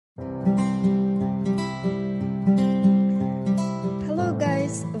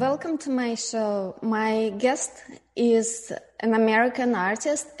welcome to my show. My guest is an American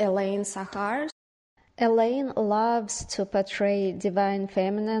artist, Elaine Sahar. Elaine loves to portray divine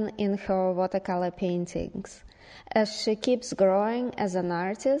feminine in her watercolor paintings. As she keeps growing as an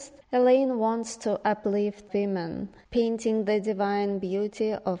artist, Elaine wants to uplift women, painting the divine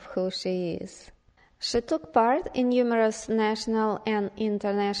beauty of who she is. She took part in numerous national and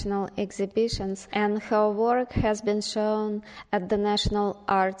international exhibitions, and her work has been shown at the National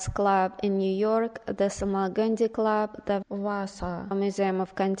Arts Club in New York, the Somal Gandhi Club, the Warsaw Museum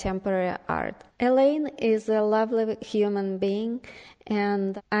of Contemporary Art. Elaine is a lovely human being,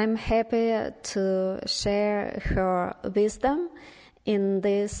 and I'm happy to share her wisdom in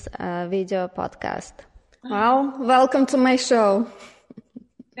this video podcast. Well, welcome to my show.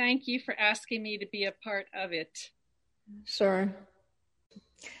 Thank you for asking me to be a part of it. Sure.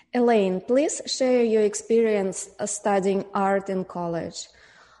 Elaine, please share your experience studying art in college.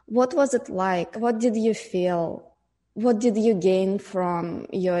 What was it like? What did you feel? What did you gain from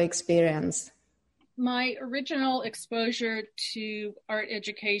your experience? My original exposure to art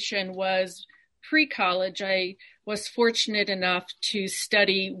education was pre-college. I was fortunate enough to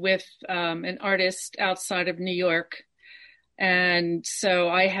study with an artist outside of New York. And so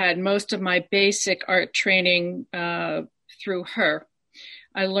I had most of my basic art training through her.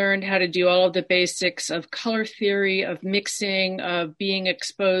 I learned how to do all of the basics of color theory, of mixing, of being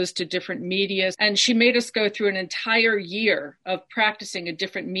exposed to different media. And she made us go through an entire year of practicing in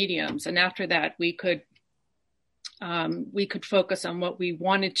different mediums. And after that, we could focus on what we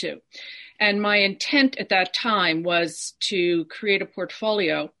wanted to. And my intent at that time was to create a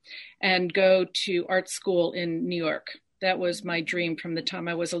portfolio and go to art school in New York. That was my dream from the time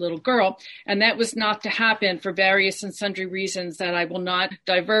I was a little girl. And that was not to happen for various and sundry reasons that I will not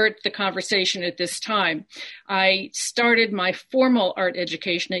divert the conversation at this time. I started my formal art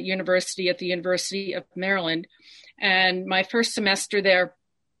education at the University of Maryland. And my first semester there,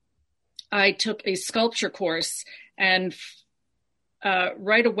 I took a sculpture course, and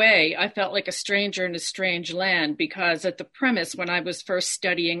right away, I felt like a stranger in a strange land, because at the premise, when I was first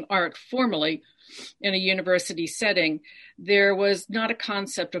studying art formally in a university setting, there was not a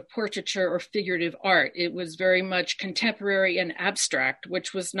concept of portraiture or figurative art. It was very much contemporary and abstract,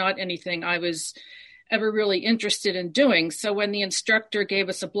 which was not anything I was ever really interested in doing. So when the instructor gave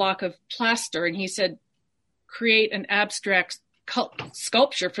us a block of plaster and he said, create an abstract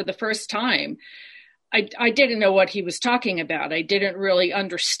sculpture for the first time, I didn't know what he was talking about. I didn't really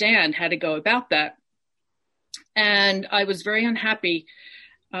understand how to go about that. And I was very unhappy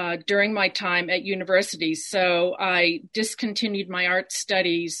during my time at university. So I discontinued my art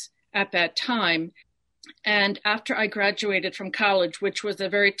studies at that time. And after I graduated from college, which was a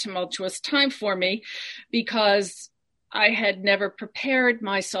very tumultuous time for me because I had never prepared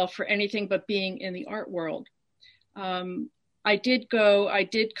myself for anything but being in the art world. I did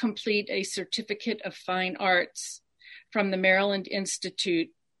complete a certificate of fine arts from the Maryland Institute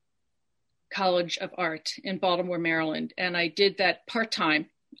College of Art in Baltimore, Maryland. And I did that part-time.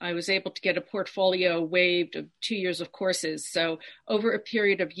 I was able to get a portfolio waived of 2 years of courses. So over a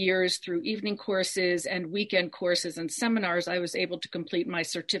period of years, through evening courses and weekend courses and seminars, I was able to complete my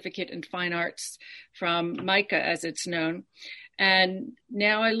certificate in fine arts from MICA, as it's known. And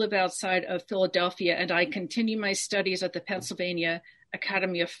now I live outside of Philadelphia, and I continue my studies at the Pennsylvania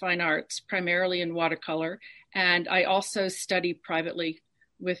Academy of Fine Arts, primarily in watercolor. And I also study privately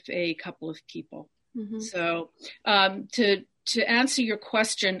with a couple of people. Mm-hmm. So to answer your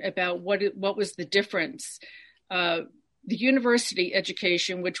question about what was the difference, the university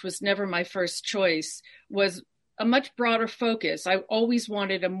education, which was never my first choice, was a much broader focus. I always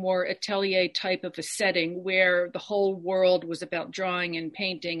wanted a more atelier type of a setting where the whole world was about drawing and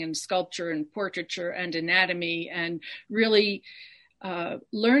painting and sculpture and portraiture and anatomy and really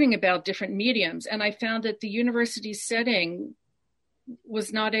learning about different mediums. And I found that the university setting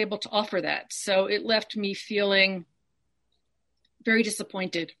was not able to offer that. So it left me feeling very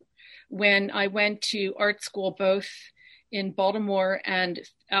disappointed when I went to art school, both in Baltimore and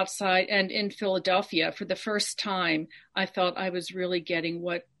outside and in Philadelphia. For the first time, I felt I was really getting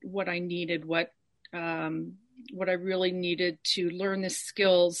what I needed, what I really needed to learn the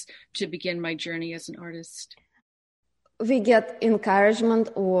skills to begin my journey as an artist. We get encouragement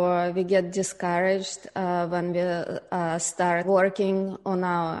or we get discouraged when we start working on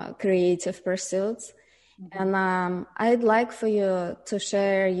our creative pursuits. And I'd like for you to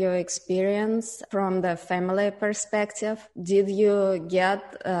share your experience from the family perspective. Did you get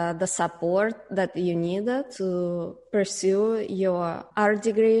the support that you needed to pursue your art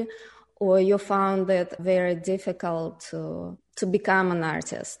degree, or you found it very difficult to become an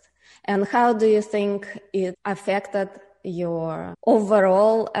artist? And how do you think it affected your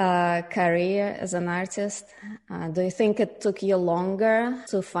overall career as an artist? Do you think it took you longer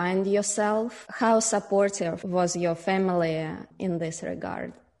to find yourself? How supportive was your family in this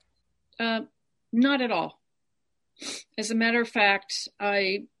regard? Not at all. As a matter of fact,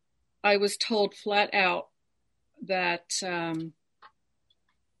 I was told flat out that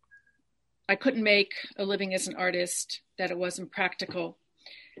I couldn't make a living as an artist, that it wasn't practical,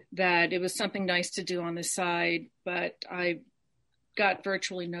 that it was something nice to do on the side, but I got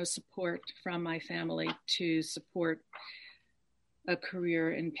virtually no support from my family to support a career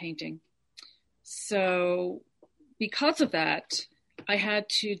in painting. So because of that, I had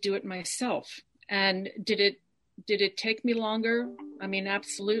to do it myself. And did it take me longer? I mean,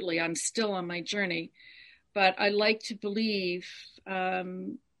 absolutely. I'm still on my journey, but I like to believe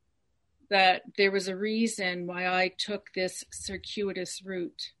that there was a reason why I took this circuitous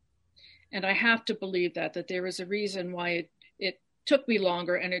route. And I have to believe that there was a reason why it took me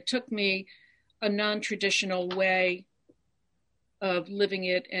longer, and it took me a non-traditional way of living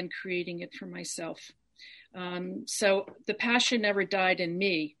it and creating it for myself. So the passion never died in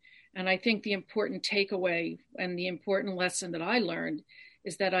me. And I think the important takeaway and the important lesson that I learned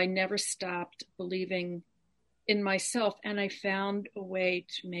is that I never stopped believing in myself, and I found a way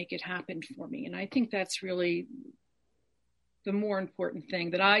to make it happen for me. And I think that's really the more important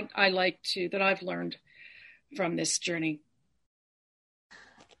thing that that I've learned from this journey.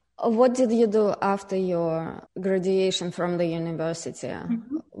 What did you do after your graduation from the university?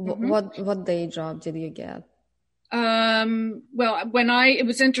 Mm-hmm. What day job did you get? Well, it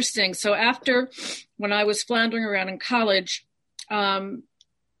was interesting. So when I was floundering around in college,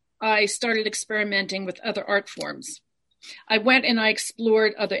 I started experimenting with other art forms. I went and I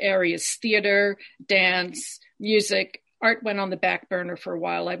explored other areas: theater, dance, music. Art went on the back burner for a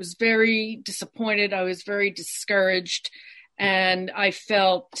while. I was very disappointed. I was very discouraged. And I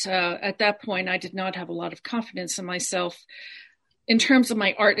felt at that point, I did not have a lot of confidence in myself in terms of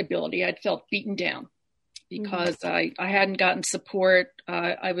my art ability. I'd felt beaten down because I hadn't gotten support.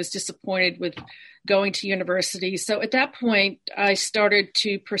 I was disappointed with going to university. So at that point, I started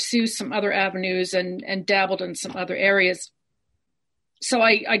to pursue some other avenues and dabbled in some other areas. So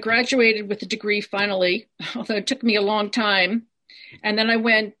I graduated with a degree finally, although it took me a long time. And then I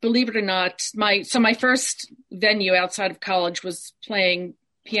went, believe it or not, my first venue outside of college was playing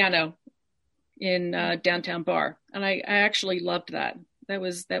piano in downtown bar. And I actually loved that. That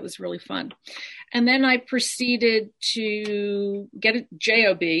was really fun. And then I proceeded to get a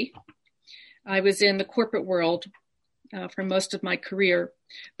job. I was in the corporate world for most of my career.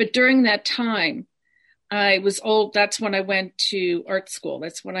 But during that time, I was old. That's when I went to art school.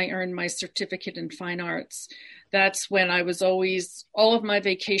 That's when I earned my certificate in fine arts. That's when I was always, all of my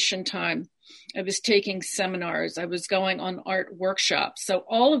vacation time, I was taking seminars. I was going on art workshops. So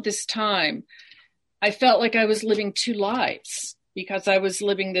all of this time, I felt like I was living two lives, because I was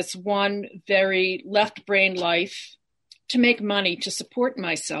living this one very left brain life to make money to support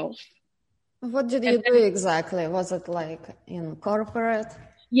myself. What did you do exactly? Was it like in corporate?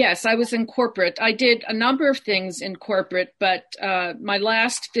 Yes, I was in corporate. I did a number of things in corporate, but my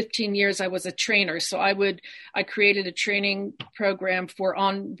last 15 years, I was a trainer. So I created a training program for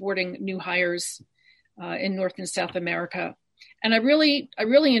onboarding new hires in North and South America. And I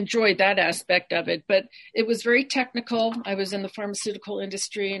really enjoyed that aspect of it, but it was very technical. I was in the pharmaceutical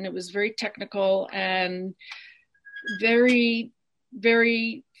industry, and it was very technical and very,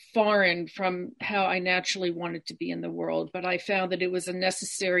 very foreign from how I naturally wanted to be in the world. But I found that it was a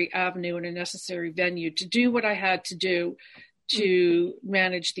necessary avenue and a necessary venue to do what I had to do to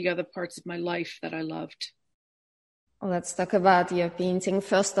manage the other parts of my life that I loved. Let's talk about your painting.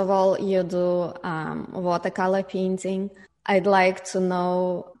 First of all, you do watercolor painting. I'd like to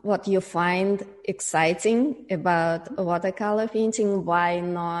know what you find exciting about watercolor painting. Why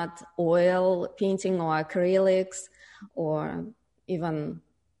not oil painting or acrylics or even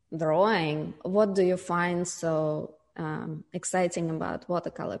drawing? What do you find so exciting about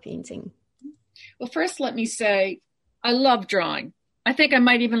watercolor painting? Well, first, let me say, I love drawing. I think I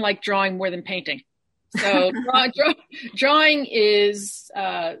might even like drawing more than painting. So drawing is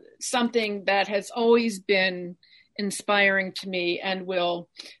something that has always been inspiring to me and will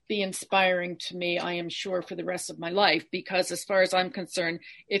be inspiring to me, I am sure, for the rest of my life. Because as far as I'm concerned,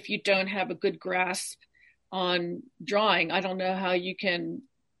 if you don't have a good grasp on drawing, I don't know how you can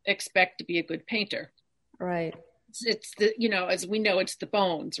expect to be a good painter. Right. It's the, as we know, it's the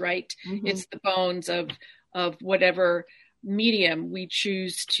bones, right? Mm-hmm. It's the bones of whatever medium we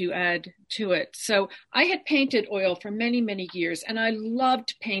choose to add to it. So I had painted oil for many, many years, and I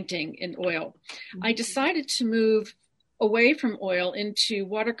loved painting in oil. I decided to move away from oil into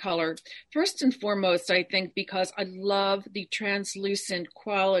watercolor, first and foremost, I think, because I love the translucent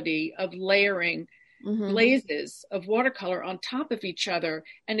quality of layering glazes of watercolor on top of each other,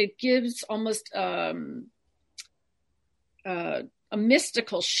 and it gives almost a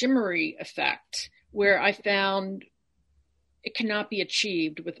mystical, shimmery effect where I found it cannot be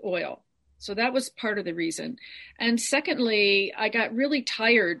achieved with oil. So that was part of the reason. And secondly, I got really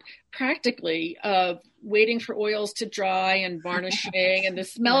tired practically of waiting for oils to dry and varnishing and the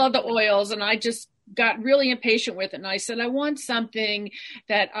smell of the oils. And I just got really impatient with it. And I said, I want something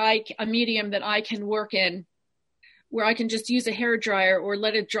a medium that I can work in, where I can just use a hair dryer or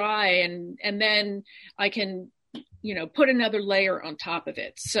let it dry. And then I can, put another layer on top of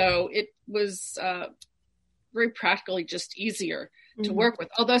it. So it was very practically just easier to work with.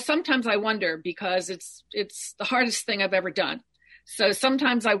 Although sometimes I wonder, because it's the hardest thing I've ever done. So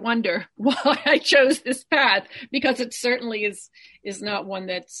sometimes I wonder why I chose this path, because it certainly is not one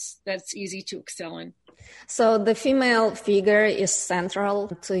that's easy to excel in. So the female figure is central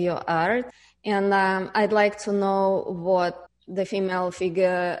to your art, and I'd like to know what the female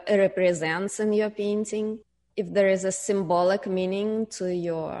figure represents in your painting, if there is a symbolic meaning to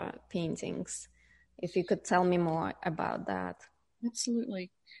your paintings. If you could tell me more about that.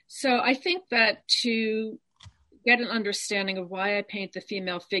 Absolutely. So I think that to get an understanding of why I paint the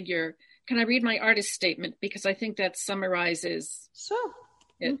female figure, can I read my artist statement? Because I think that summarizes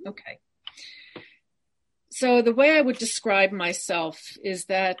it. Okay. So the way I would describe myself is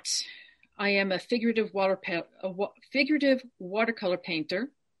that I am a figurative watercolor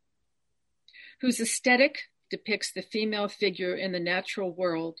painter whose aesthetic depicts the female figure in the natural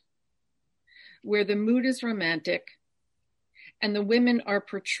world, where the mood is romantic and the women are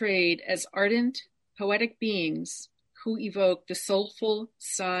portrayed as ardent, poetic beings who evoke the soulful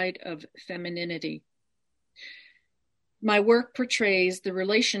side of femininity. My work portrays the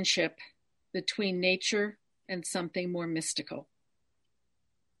relationship between nature and something more mystical.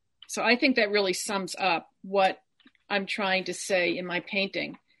 So I think that really sums up what I'm trying to say in my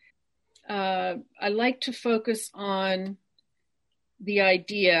painting. I like to focus on the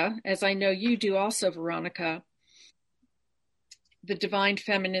idea, as I know you do also, Veronica, the divine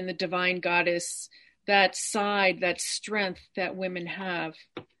feminine, the divine goddess, that side, that strength that women have,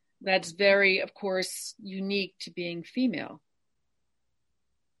 that's very, of course, unique to being female.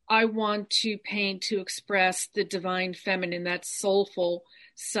 I want to paint to express the divine feminine, that soulful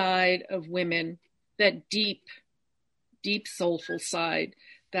side of women, that deep, deep soulful side,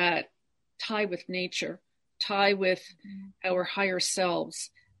 that tie with nature, tie with our higher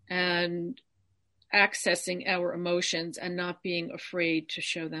selves, and accessing our emotions and not being afraid to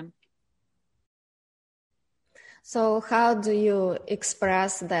show them. So how do you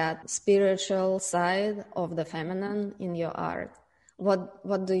express that spiritual side of the feminine in your art?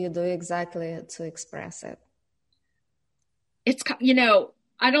 What do you do exactly to express it? It's,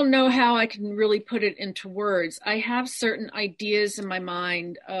 I don't know how I can really put it into words. I have certain ideas in my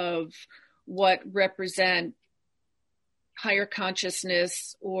mind of what represent higher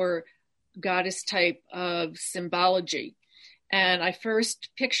consciousness or goddess type of symbology. And I first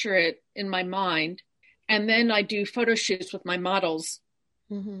picture it in my mind, and then I do photo shoots with my models,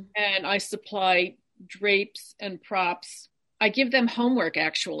 and I supply drapes and props. I give them homework,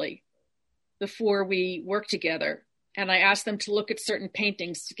 actually, before we work together. And I ask them to look at certain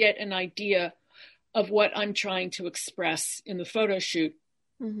paintings to get an idea of what I'm trying to express in the photo shoot.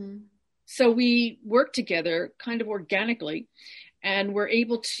 So we work together kind of organically, and we're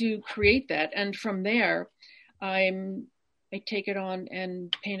able to create that. And from there, I take it on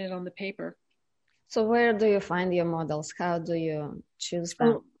and paint it on the paper. So where do you find your models? How do you choose them?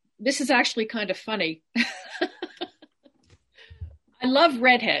 Oh, this is actually kind of funny. I love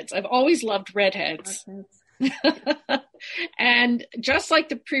redheads. I've always loved redheads. And just like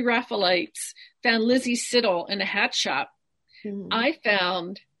the Pre-Raphaelites found Lizzie Siddall in a hat shop, I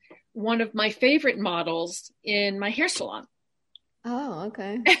found one of my favorite models in my hair salon. Oh,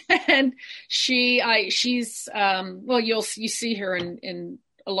 okay. And she's you see her in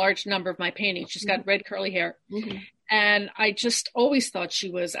a large number of my paintings. She's got red curly hair. And I just always thought she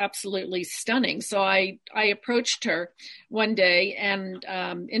was absolutely stunning. So I approached her one day and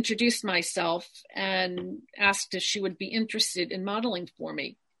introduced myself and asked if she would be interested in modeling for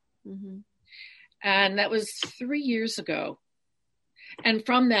me. And that was 3 years ago. And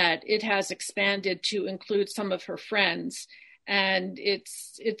from that, it has expanded to include some of her friends. And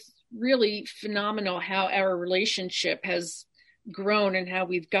it's really phenomenal how our relationship has grown and how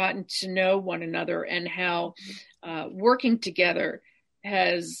we've gotten to know one another, and how working together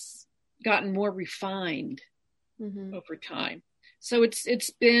has gotten more refined over time. So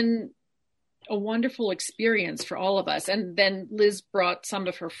it's been a wonderful experience for all of us. And then Liz brought some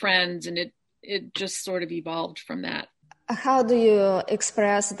of her friends, and it just sort of evolved from that. How do you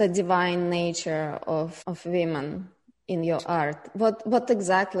express the divine nature of women in your art? What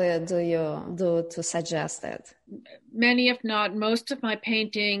exactly do you do to suggest it? Many, if not most of my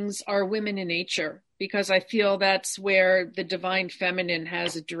paintings are women in nature, because I feel that's where the divine feminine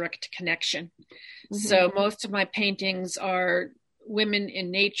has a direct connection. So most of my paintings are women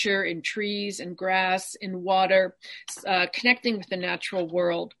in nature, in trees and grass, in water, connecting with the natural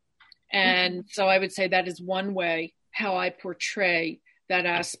world. And so I would say that is one way how I portray that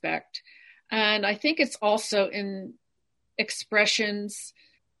aspect. And I think it's also in expressions,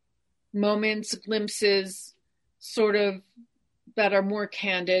 moments, glimpses, sort of that are more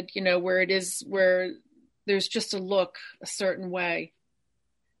candid, where there's just a look a certain way,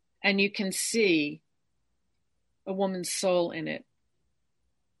 and you can see a woman's soul in it.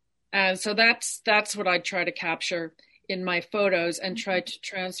 And so that's what I try to capture in my photos, and try to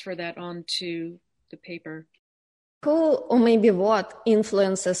transfer that onto the paper. Who or maybe what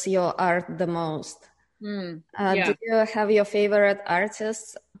influences your art the most? Do you have your favorite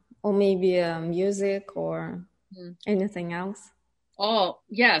artists, or maybe music or anything else? Oh,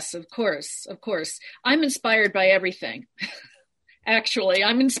 yes, of course. I'm inspired by everything. Actually,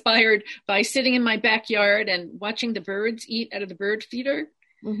 I'm inspired by sitting in my backyard and watching the birds eat out of the bird feeder.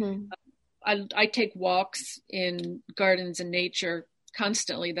 I take walks in gardens and nature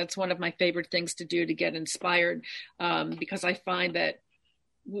constantly. That's one of my favorite things to do to get inspired, because I find that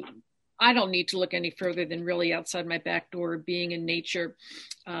I don't need to look any further than really outside my back door, being in nature,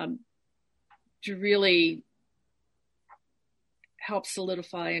 to really help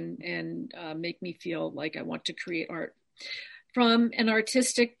solidify and make me feel like I want to create art. From an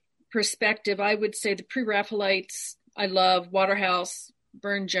artistic perspective, I would say the Pre-Raphaelites I love. Waterhouse,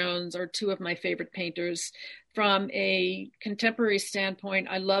 Burne-Jones are two of my favorite painters. From a contemporary standpoint,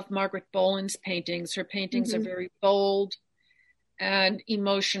 I love Margaret Boland's paintings. Her paintings are very bold and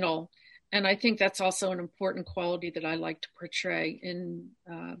emotional. And I think that's also an important quality that I like to portray in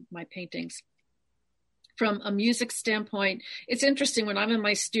my paintings. From a music standpoint, it's interesting. When I'm in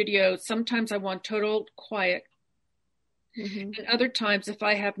my studio, sometimes I want total quiet. And other times, if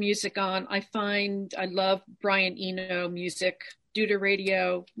I have music on, I find I love Brian Eno music, Duda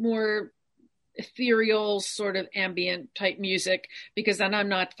Radio, more ethereal, sort of ambient type music, because then I'm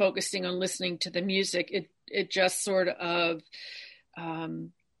not focusing on listening to the music. It just sort of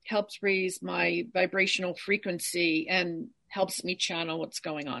helps raise my vibrational frequency and helps me channel what's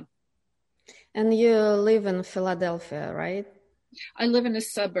going on. And you live in Philadelphia, right? I live in a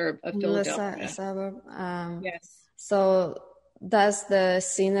suburb of Philadelphia. Yes. So does the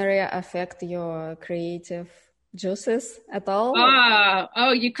scenery affect your creative juices at all?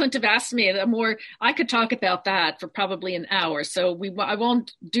 Oh, you couldn't have asked me more. I could talk about that for probably an hour. So I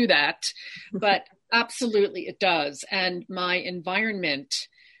won't do that, but absolutely it does. And my environment,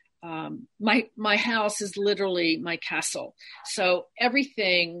 my house is literally my castle. So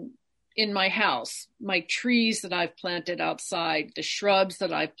everything in my house, my trees that I've planted outside, the shrubs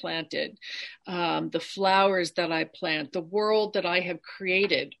that I've planted, the flowers that I plant, the world that I have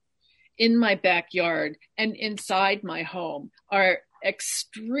created in my backyard and inside my home are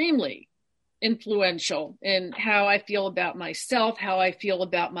extremely influential in how I feel about myself, how I feel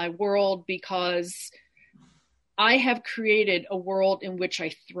about my world, because I have created a world in which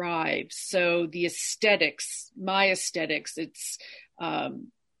I thrive. So the aesthetics, my aesthetics, it's,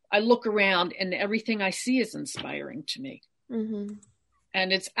 I look around and everything I see is inspiring to me.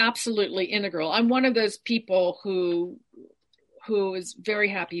 And it's absolutely integral. I'm one of those people who is very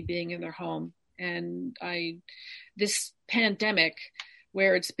happy being in their home. And this pandemic,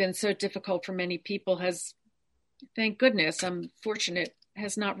 where it's been so difficult for many people, has, thank goodness, I'm fortunate,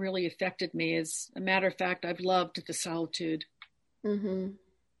 has not really affected me. As a matter of fact, I've loved the solitude.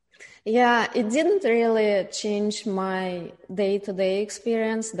 Yeah, it didn't really change my day-to-day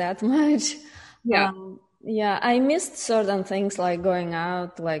experience that much. Yeah, I missed certain things like going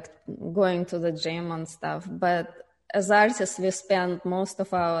out, like going to the gym and stuff. But as artists, we spend most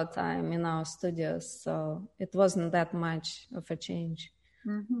of our time in our studios, so it wasn't that much of a change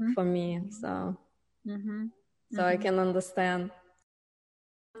for me. So I can understand.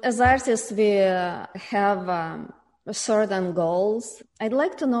 As artists, we have certain goals. I'd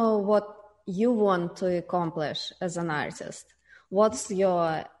like to know what you want to accomplish as an artist. What's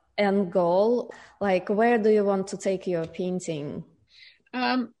your end goal? Like, where do you want to take your painting?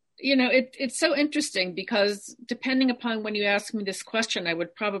 It's so interesting because depending upon when you ask me this question, I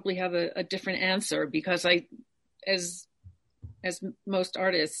would probably have a different answer because as most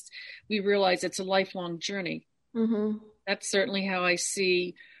artists, we realize it's a lifelong journey. Mm-hmm. That's certainly how I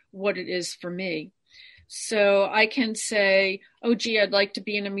see what it is for me. So I can say, oh, gee, I'd like to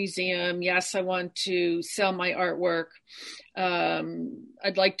be in a museum. Yes, I want to sell my artwork.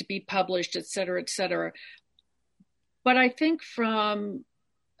 I'd like to be published, et cetera, et cetera. But I think from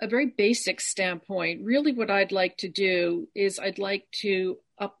a very basic standpoint, really what I'd like to do is I'd like to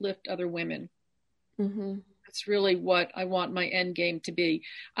uplift other women. Mm-hmm. That's really what I want my end game to be.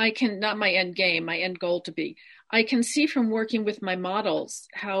 Not my end game, my end goal to be. I can see from working with my models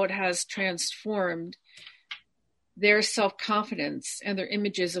how it has transformed their self-confidence and their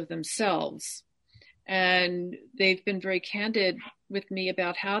images of themselves. And they've been very candid with me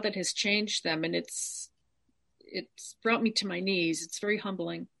about how that has changed them. And it's brought me to my knees. It's very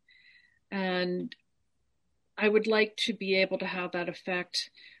humbling. And I would like to be able to have that effect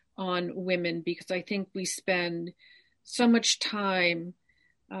on women because I think we spend so much time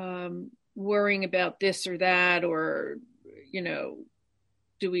worrying about this or that, or,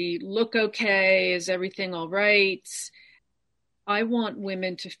 do we look okay? Is everything all right? I want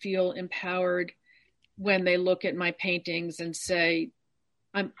women to feel empowered when they look at my paintings and say,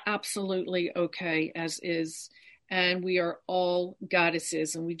 I'm absolutely okay as is. And we are all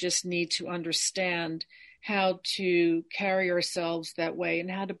goddesses, and we just need to understand how to carry ourselves that way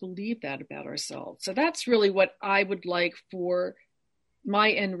and how to believe that about ourselves. So that's really what I would like for my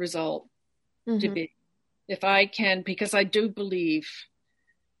end result to be. If I can, because I do believe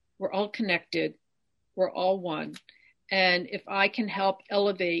we're all connected, we're all one. And if I can help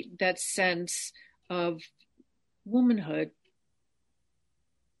elevate that sense of womanhood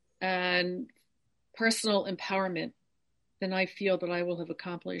and personal empowerment, then I feel that I will have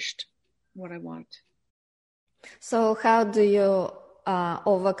accomplished what I want. So how do you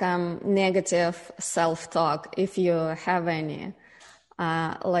overcome negative self-talk, if you have any?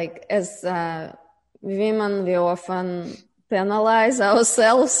 Like as women, we often penalize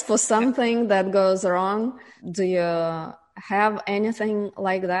ourselves for something that goes wrong. Do you have anything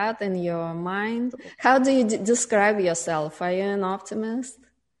like that in your mind? How do you describe yourself? Are you an optimist?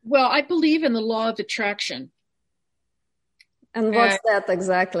 Well, I believe in the law of attraction. And what's that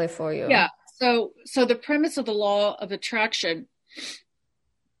exactly for you? Yeah. So the premise of the law of attraction,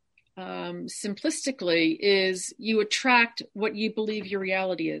 simplistically, is you attract what you believe your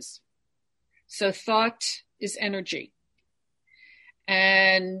reality is. So thought is energy.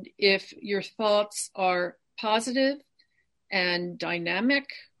 And if your thoughts are positive and dynamic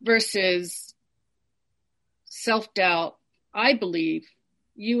versus self-doubt, I believe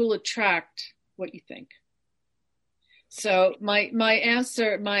you will attract what you think. So my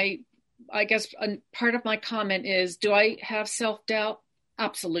answer, I guess part of my comment is, do I have self-doubt?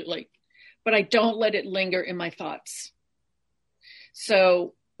 Absolutely. But I don't let it linger in my thoughts.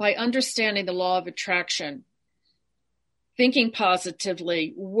 So by understanding the law of attraction, thinking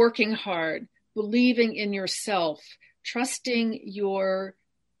positively, working hard, believing in yourself, trusting your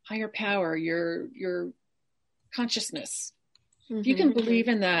higher power, your consciousness. If you can believe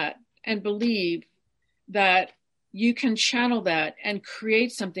in that and believe that you can channel that and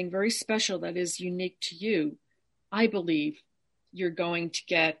create something very special that is unique to you, I believe you're going to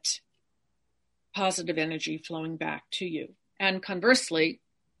get positive energy flowing back to you. And conversely,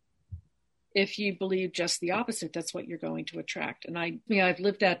 if you believe just the opposite, that's what you're going to attract. And I've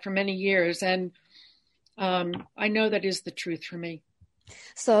lived that for many years, and I know that is the truth for me.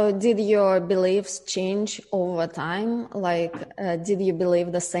 So did your beliefs change over time? Like, did you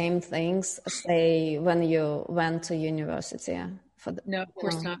believe the same things, say, when you went to university? No, of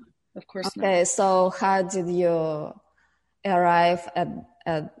course not. Of course not. Okay, so how did you arrive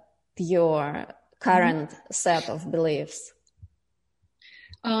at your current set of beliefs?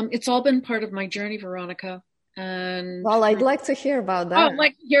 It's all been part of my journey, Veronica. And well, I'd like to hear about that. Oh,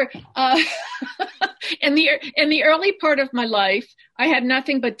 like in the early part of my life, I had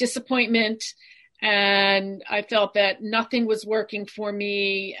nothing but disappointment, and I felt that nothing was working for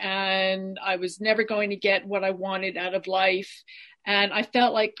me, and I was never going to get what I wanted out of life, and I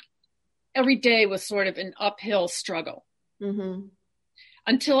felt like every day was sort of an uphill struggle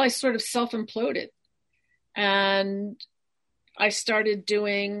until I sort of self-imploded, and I started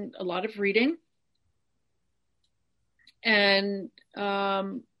doing a lot of reading and a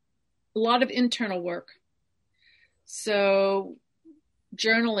lot of internal work. So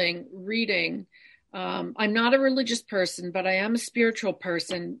journaling, reading, I'm not a religious person, but I am a spiritual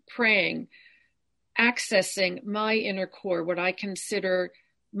person, praying, accessing my inner core, what I consider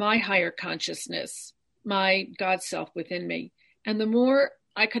my higher consciousness, my God self within me. And the more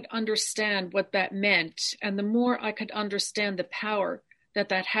I could understand what that meant, and the more I could understand the power that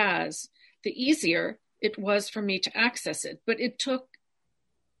that has, the easier it was for me to access it. But it took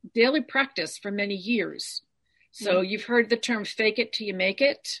daily practice for many years. So you've heard the term fake it till you make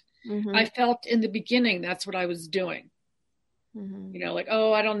it. I felt in the beginning that's what I was doing. Like,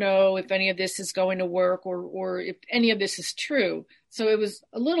 oh, I don't know if any of this is going to work or if any of this is true. So it was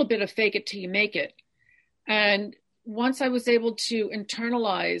a little bit of fake it till you make it. And once I was able to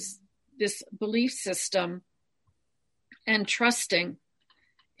internalize this belief system and trusting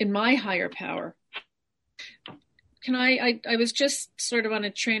in my higher power, I was just sort of on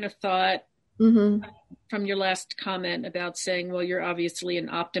a train of thought from your last comment about saying, well, you're obviously an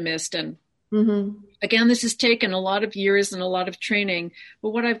optimist. And again, this has taken a lot of years and a lot of training.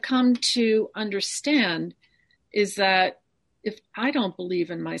 But what I've come to understand is that if I don't believe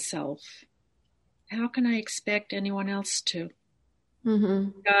in myself, how can I expect anyone else to?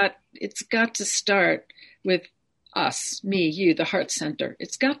 It's got to start with us, me, you, the heart center.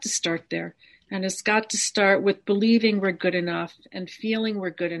 It's got to start there. And it's got to start with believing we're good enough and feeling we're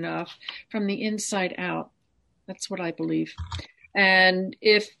good enough from the inside out. That's what I believe. And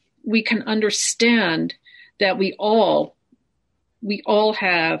if we can understand that we all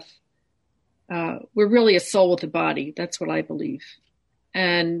have, we're really a soul with a body. That's what I believe.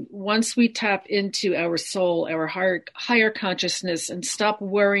 And once we tap into our soul, our higher consciousness, and stop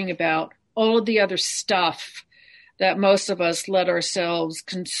worrying about all of the other stuff that most of us let ourselves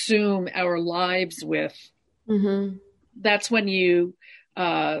consume our lives with, that's when you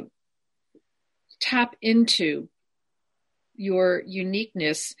tap into your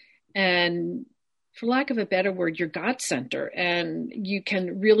uniqueness and, for lack of a better word, your God center, and you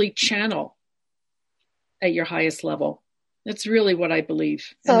can really channel at your highest level. That's really what I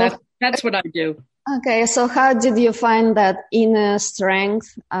believe. So, and that's what I do. Okay, so how did you find that inner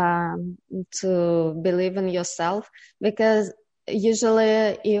strength to believe in yourself? Because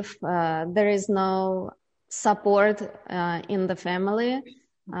usually if there is no support in the family,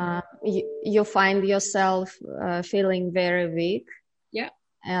 you find yourself feeling very weak. Yeah.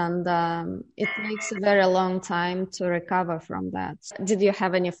 And it takes a very long time to recover from that. Did you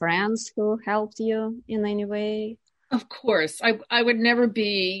have any friends who helped you in any way? Of course. I would never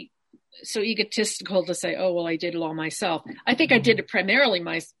be so egotistical to say, oh, well, I did it all myself. I think I did it primarily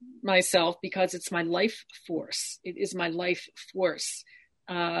myself because it's my life force. It is my life force.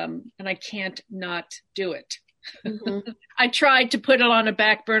 And I can't not do it. I tried to put it on a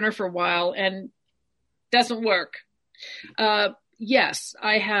back burner for a while and doesn't work. Yes,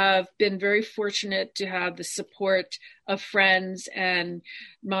 I have been very fortunate to have the support of friends and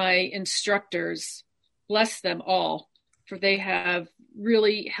my instructors. Bless them all, for they have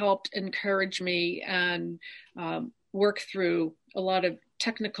really helped encourage me and work through a lot of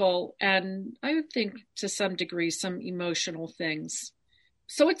technical and I would think to some degree some emotional things.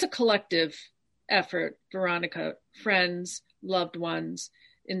 So it's a collective effort, Veronica, friends, loved ones,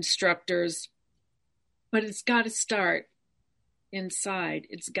 instructors, but it's got to start inside.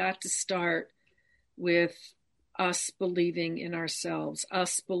 It's got to start with us believing in ourselves,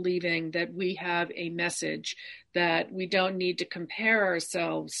 us believing that we have a message, that we don't need to compare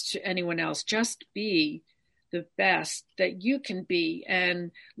ourselves to anyone else. Just be the best that you can be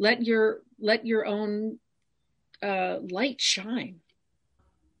and let your own light shine.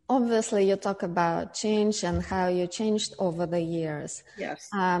 Obviously, you talk about change and how you changed over the years. Yes.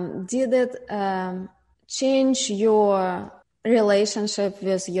 Did it change your relationship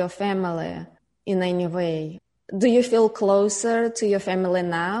with your family in any way? Do you feel closer to your family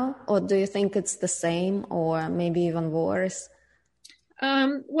now, or do you think it's the same or maybe even worse?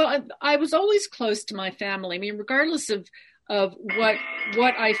 Well, I was always close to my family. I mean, regardless of what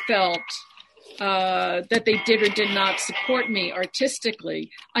I felt that they did or did not support me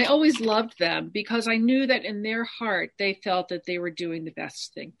artistically, I always loved them because I knew that in their heart they felt that they were doing the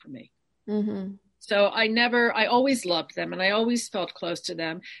best thing for me. So I always loved them and I always felt close to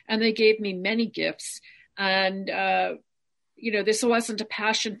them, and they gave me many gifts. And, this wasn't a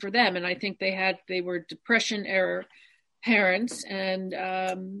passion for them. And I think they were Depression era parents, and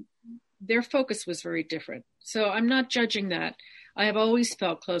their focus was very different. So I'm not judging that. I have always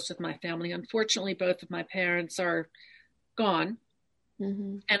felt close with my family. Unfortunately, both of my parents are gone.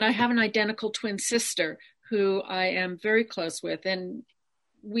 And I have an identical twin sister who I am very close with. And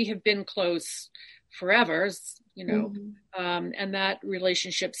we have been close forever, and that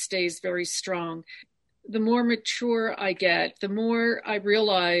relationship stays very strong. The more mature I get, the more I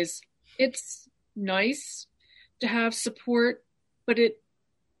realize it's nice to have support, but it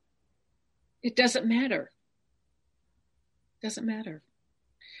doesn't matter. It doesn't matter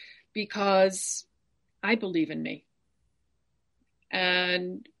because I believe in me.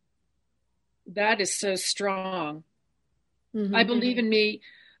 And that is so strong. Mm-hmm. I believe in me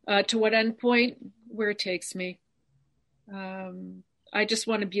to what end point, where it takes me. I just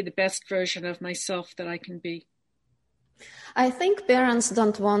want to be the best version of myself that I can be. I think parents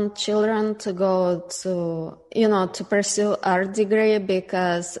don't want children to go to pursue art degree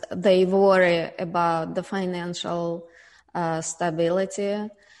because they worry about the financial stability.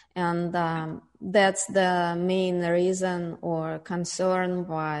 And that's the main reason or concern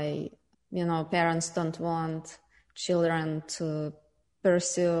why, parents don't want children to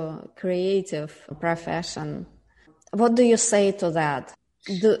pursue creative profession. What do you say to that?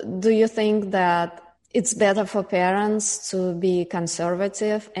 Do you think that it's better for parents to be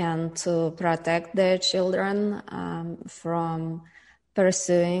conservative and to protect their children from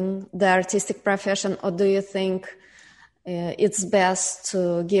pursuing the artistic profession, or do you think it's best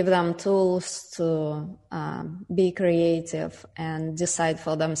to give them tools to be creative and decide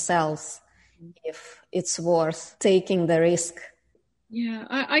for themselves if it's worth taking the risk? Yeah,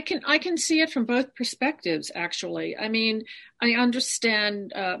 I can see it from both perspectives, actually. I mean, I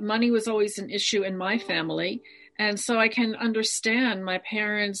understand money was always an issue in my family. And so I can understand my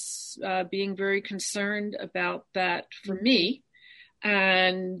parents being very concerned about that for me.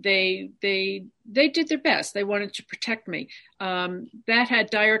 And they did their best. They wanted to protect me. That had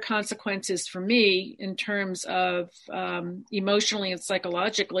dire consequences for me in terms of emotionally and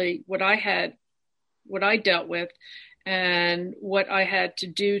psychologically what I dealt with and what I had to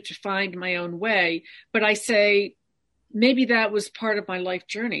do to find my own way. But I say maybe that was part of my life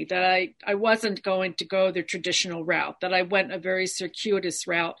journey, that I wasn't going to go the traditional route, that I went a very circuitous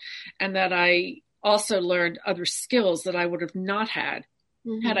route, and that I also learned other skills that I would have not had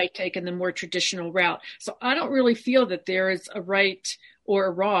had I taken the more traditional route. So I don't really feel that there is a right or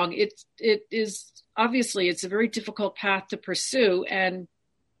a wrong. It is obviously it's a very difficult path to pursue, and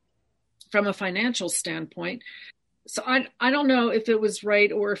from a financial standpoint. So I don't know if it was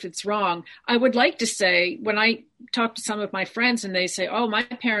right or if it's wrong. I would like to say, when I talk to some of my friends and they say, oh, my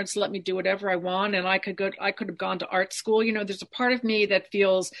parents let me do whatever I want and I could have gone to art school. There's a part of me that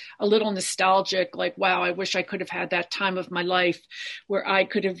feels a little nostalgic, like, wow, I wish I could have had that time of my life where I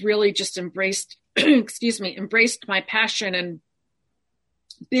could have really just embraced my passion and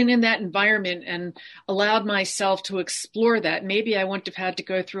been in that environment and allowed myself to explore that. Maybe I wouldn't have had to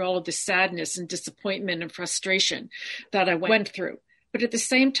go through all of the sadness and disappointment and frustration that I went through. But at the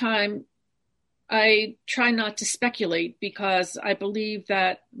same time, I try not to speculate because I believe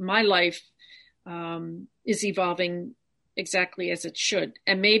that my life is evolving exactly as it should.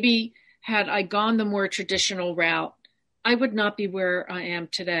 And maybe had I gone the more traditional route, I would not be where I am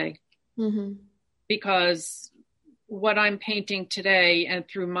today. Mm-hmm. Because what I'm painting today and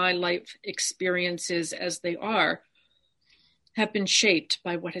through my life experiences as they are have been shaped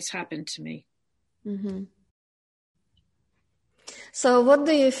by what has happened to me. Mm-hmm. So what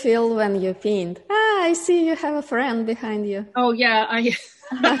do you feel when you paint? I see you have a friend behind you. Oh, yeah.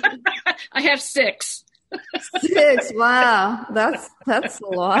 I have 6. 6, wow. That's a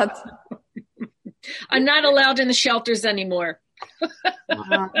lot. I'm not allowed in the shelters anymore.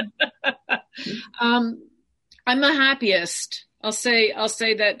 Wow. I'm the happiest. I'll say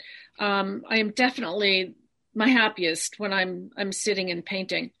that I am definitely my happiest when I'm sitting and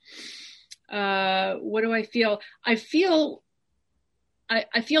painting. What do I feel? I feel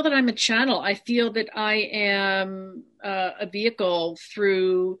that I'm a channel. I feel that I am a vehicle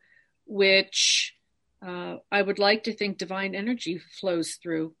through which I would like to think divine energy flows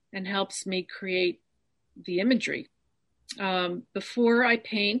through and helps me create the imagery. Before I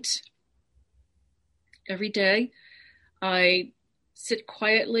paint, every day, I sit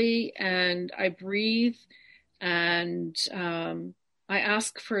quietly and I breathe and I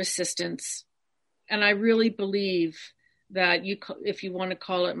ask for assistance. And I really believe that if you want to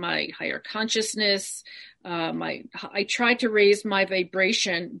call it my higher consciousness, I try to raise my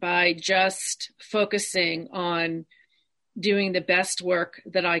vibration by just focusing on doing the best work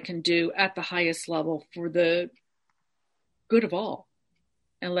that I can do at the highest level for the good of all.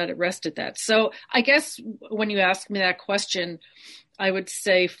 And let it rest at that. So I guess when you ask me that question, I would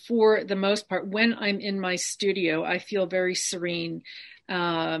say for the most part, when I'm in my studio, I feel very serene.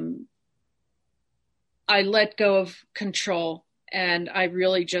 I let go of control And I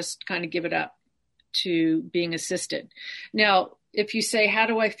really just kind of give it up to being assisted. Now, if you say, how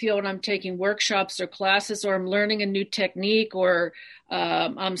do I feel when I'm taking workshops or classes, or I'm learning a new technique, or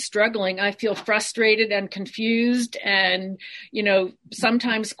I'm struggling, I feel frustrated and confused, and,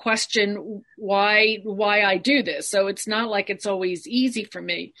 sometimes question why I do this. So it's not like it's always easy for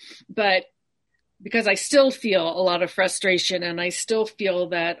me, but because I still feel a lot of frustration, and I still feel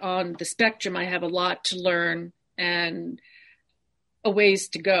that on the spectrum, I have a lot to learn and a ways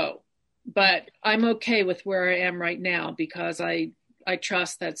to go. But I'm okay with where I am right now, because I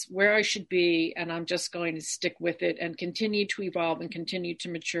trust that's where I should be, and I'm just going to stick with it and continue to evolve and continue to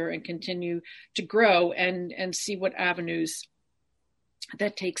mature and continue to grow and see what avenues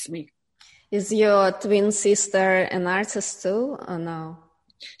that takes me. Is your twin sister an artist too, or no?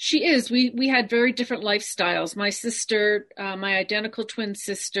 She is. We had very different lifestyles. My sister, my identical twin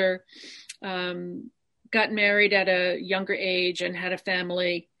sister, got married at a younger age and had a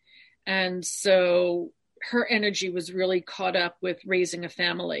family. And so her energy was really caught up with raising a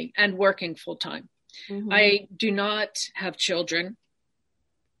family and working full time. Mm-hmm. I do not have children.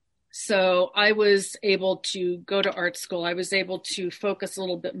 So I was able to go to art school. I was able to focus a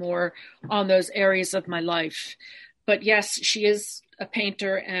little bit more on those areas of my life. But yes, she is a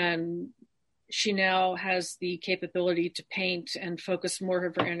painter, and she now has the capability to paint and focus more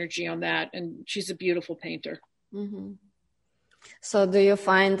of her energy on that. And she's a beautiful painter. Mm-hmm. So do you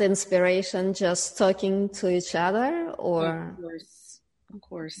find inspiration just talking to each other, or? Of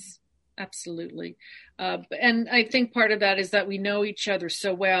course. Absolutely. And I think part of that is that we know each other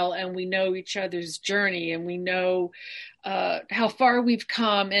so well, and we know each other's journey, and we know how far we've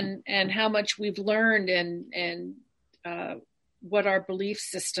come, and how much we've learned, and what our belief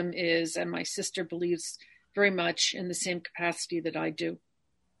system is. And my sister believes very much in the same capacity that I do.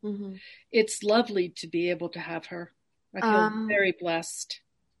 Mm-hmm. It's lovely to be able to have her. I feel very blessed.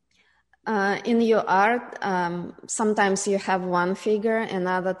 In your art, sometimes you have one figure, and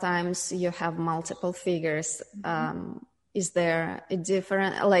other times you have multiple figures. Is there a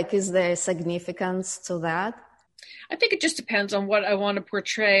is there significance to that? I think it just depends on what I want to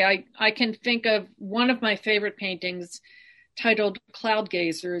portray. I can think of one of my favorite paintings titled Cloud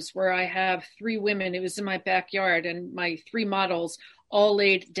Gazers, where I have 3 women. It was in my backyard, and my 3 models all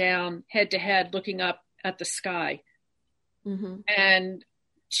laid down head to head looking up at the sky. Mm-hmm. And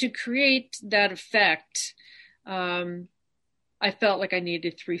to create that effect, I felt like I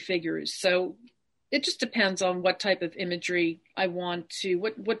needed 3 figures. So it just depends on what type of imagery I want to,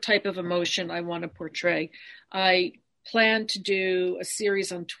 what type of emotion I want to portray. I plan to do a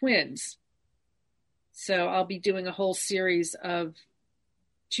series on twins. So I'll be doing a whole series of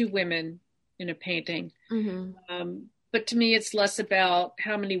 2 women in a painting. Mm-hmm. But to me, it's less about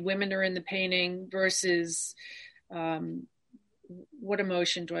how many women are in the painting versus what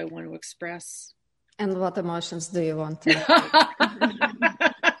emotion do I want to express? And what emotions do you want to?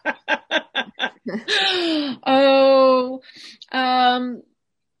 All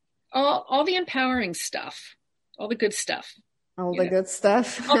the empowering stuff, all the good stuff. All the good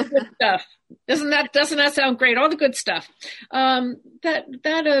stuff. All the good stuff. Doesn't that sound great? All the good stuff. That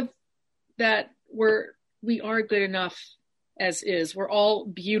we are good enough as is. We're all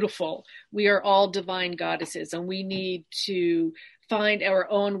beautiful. We are all divine goddesses, and we need to find our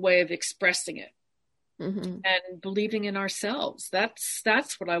own way of expressing it. Mm-hmm. And believing in ourselves.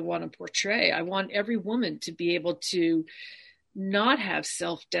 That's what I want to portray. I want every woman to be able to not have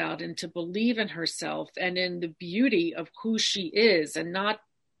self-doubt, and to believe in herself and in the beauty of who she is, and not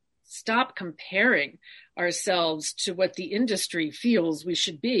stop comparing ourselves to what the industry feels we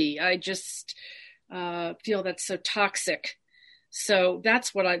should be. I just feel that's so toxic. So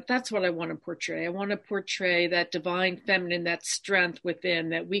that's what I want to portray. I want to portray that divine feminine, that strength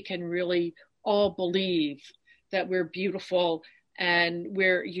within, that we can really all believe that we're beautiful and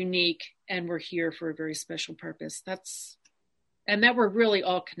we're unique and we're here for a very special purpose. And that we're really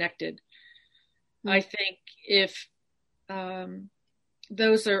all connected. Mm-hmm. I think if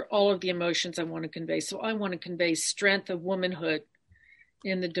those are all of the emotions I want to convey. So I want to convey strength of womanhood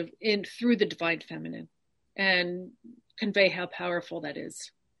through the divine feminine, and convey how powerful that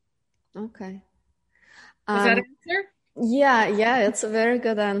is. Okay. Was that an answer? Yeah, it's a very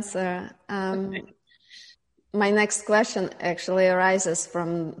good answer. Okay. My next question actually arises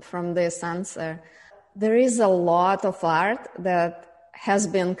from this answer. There is a lot of art that has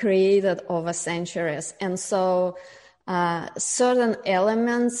been created over centuries, and so certain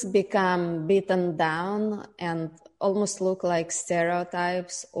elements become beaten down and almost look like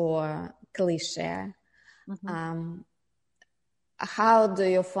stereotypes or cliche. Mm-hmm. How do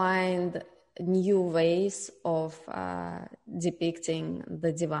you find new ways of depicting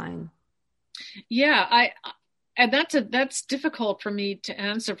the divine? Yeah, and that's difficult for me to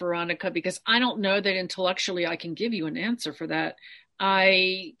answer, Veronica, because I don't know that intellectually I can give you an answer for that.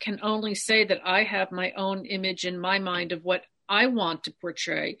 I can only say that I have my own image in my mind of what I want to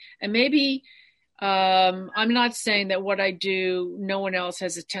portray. And maybe I'm not saying that what I do, no one else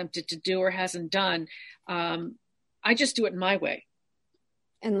has attempted to do or hasn't done. I just do it my way.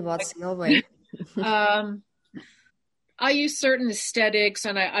 And what's your way? I use certain aesthetics,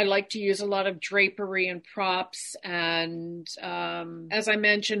 and I like to use a lot of drapery and props. And as I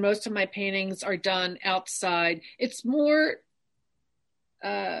mentioned, most of my paintings are done outside. It's more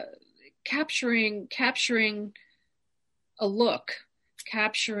capturing a look,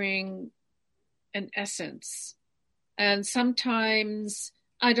 capturing an essence. And sometimes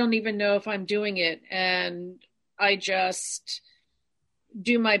I don't even know if I'm doing it, and I just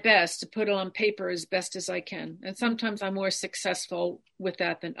do my best to put it on paper as best as I can. And sometimes I'm more successful with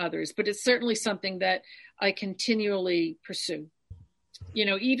that than others, but it's certainly something that I continually pursue. You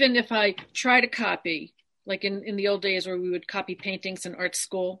know, even if I try to copy, like in the old days where we would copy paintings in art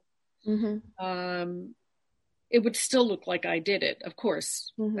school, it would still look like I did it, of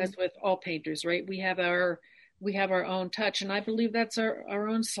course, as with all painters, right? We have our own touch, and I believe that's our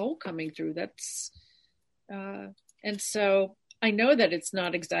own soul coming through. And so I know that it's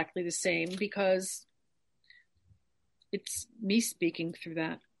not exactly the same because it's me speaking through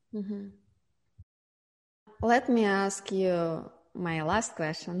that. Let me ask you my last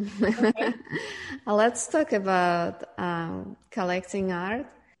question. Okay. Let's talk about collecting art.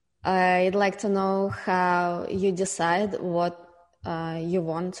 I'd like to know how you decide what you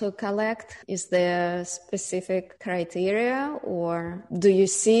want to collect. Is there specific criteria, or do you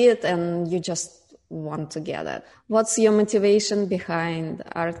see it and you just want to get it? What's your motivation behind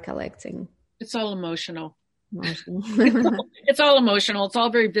art collecting? It's all emotional. It's all emotional. It's all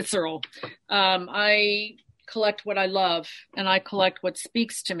very visceral. I collect what I love, and I collect what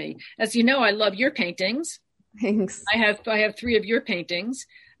speaks to me. As you know, I love your paintings. Thanks. I have 3 of your paintings.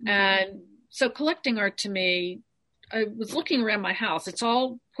 And so collecting art to me, I was looking around my house. It's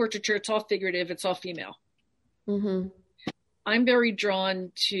all portraiture. It's all figurative. It's all female. I'm very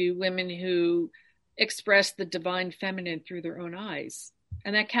drawn to women who express the divine feminine through their own eyes.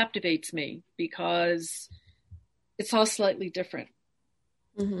 And that captivates me because it's all slightly different.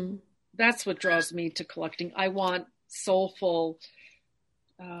 That's what draws me to collecting. I want soulful,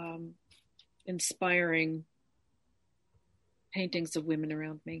 inspiring paintings of women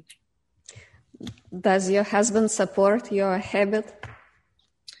around me. Does your husband support your habit?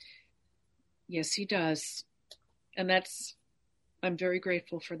 Yes, he does. And I'm very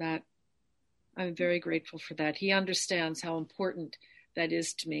grateful for that. I'm very grateful for that. He understands how important that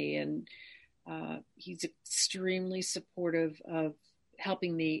is to me. And he's extremely supportive of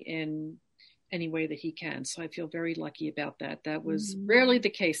helping me in any way that he can. So I feel very lucky about that. That was rarely the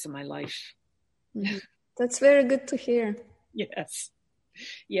case in my life. That's very good to hear. Yes.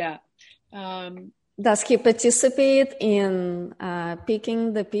 Yeah. Does he participate in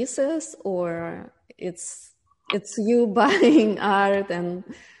picking the pieces, or it's you buying art and?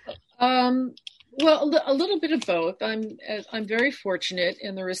 Well, a little bit of both. I'm very fortunate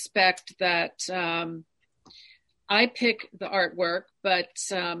in the respect that I pick the artwork, but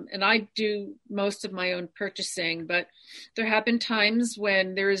and I do most of my own purchasing. But there have been times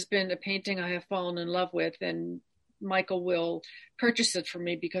when there has been a painting I have fallen in love with, and Michael will purchase it for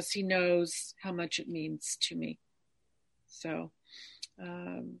me because he knows how much it means to me. So,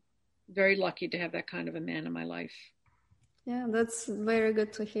 very lucky to have that kind of a man in my life. Yeah, that's very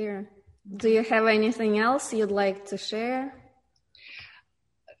good to hear. Do you have anything else you'd like to share?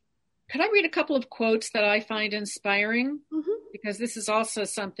 Could I read a couple of quotes that I find inspiring? Because this is also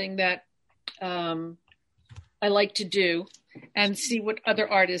something that I like to do and see what other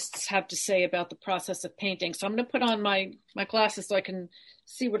artists have to say about the process of painting. So I'm going to put on my glasses so I can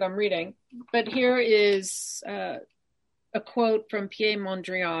see what I'm reading. But here is a quote from Pierre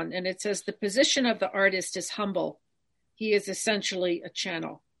Mondrian, and it says, "The position of the artist is humble. He is essentially a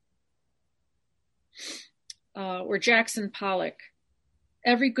channel." Or Jackson Pollock,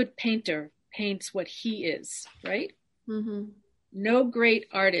 "Every good painter paints what he is," right? No great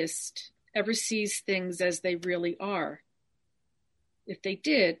artist ever sees things as they really are. If they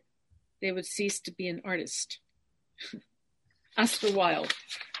did, they would cease to be an artist. Oscar Wilde.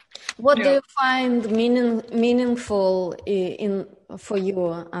 What do you find meaningful for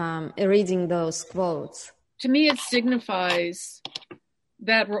you reading those quotes? To me, it signifies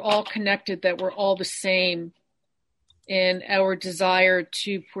that we're all connected, that we're all the same in our desire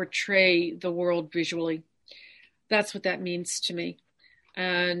to portray the world visually. That's what that means to me.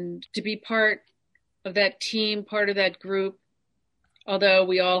 And to be part of that team, part of that group, although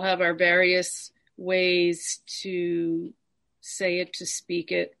we all have our various ways to say it, to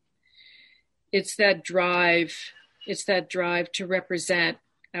speak it, it's that drive to represent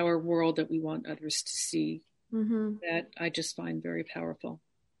our world that we want others to see, that I just find very powerful.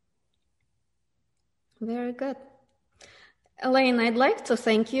 Very good. Elaine, I'd like to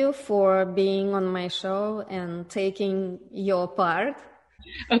thank you for being on my show and taking your part.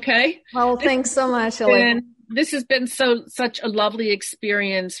 Okay. Well, thanks so much, Elaine. This has been such a lovely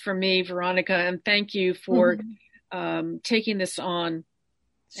experience for me, Veronica, and thank you for taking this on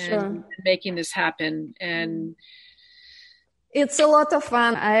and making this happen. And it's a lot of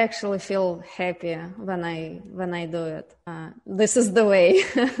fun. I actually feel happy when I do it. This is the way.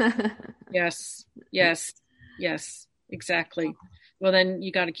 Yes, exactly. Well, then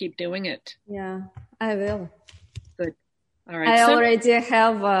you got to keep doing it. Yeah, I will. Good. All right. I already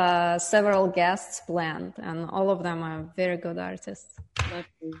have several guests planned, and all of them are very good artists.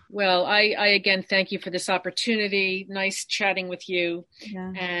 Lovely. Well, I again thank you for this opportunity. Nice chatting with you.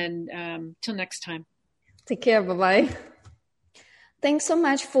 Yeah. And till next time. Take care. Bye-bye. Thanks so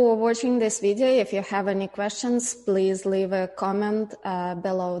much for watching this video. If you have any questions, please leave a comment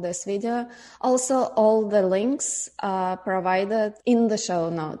below this video. Also, all the links are provided in the show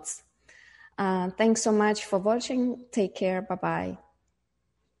notes. Thanks so much for watching. Take care. Bye-bye.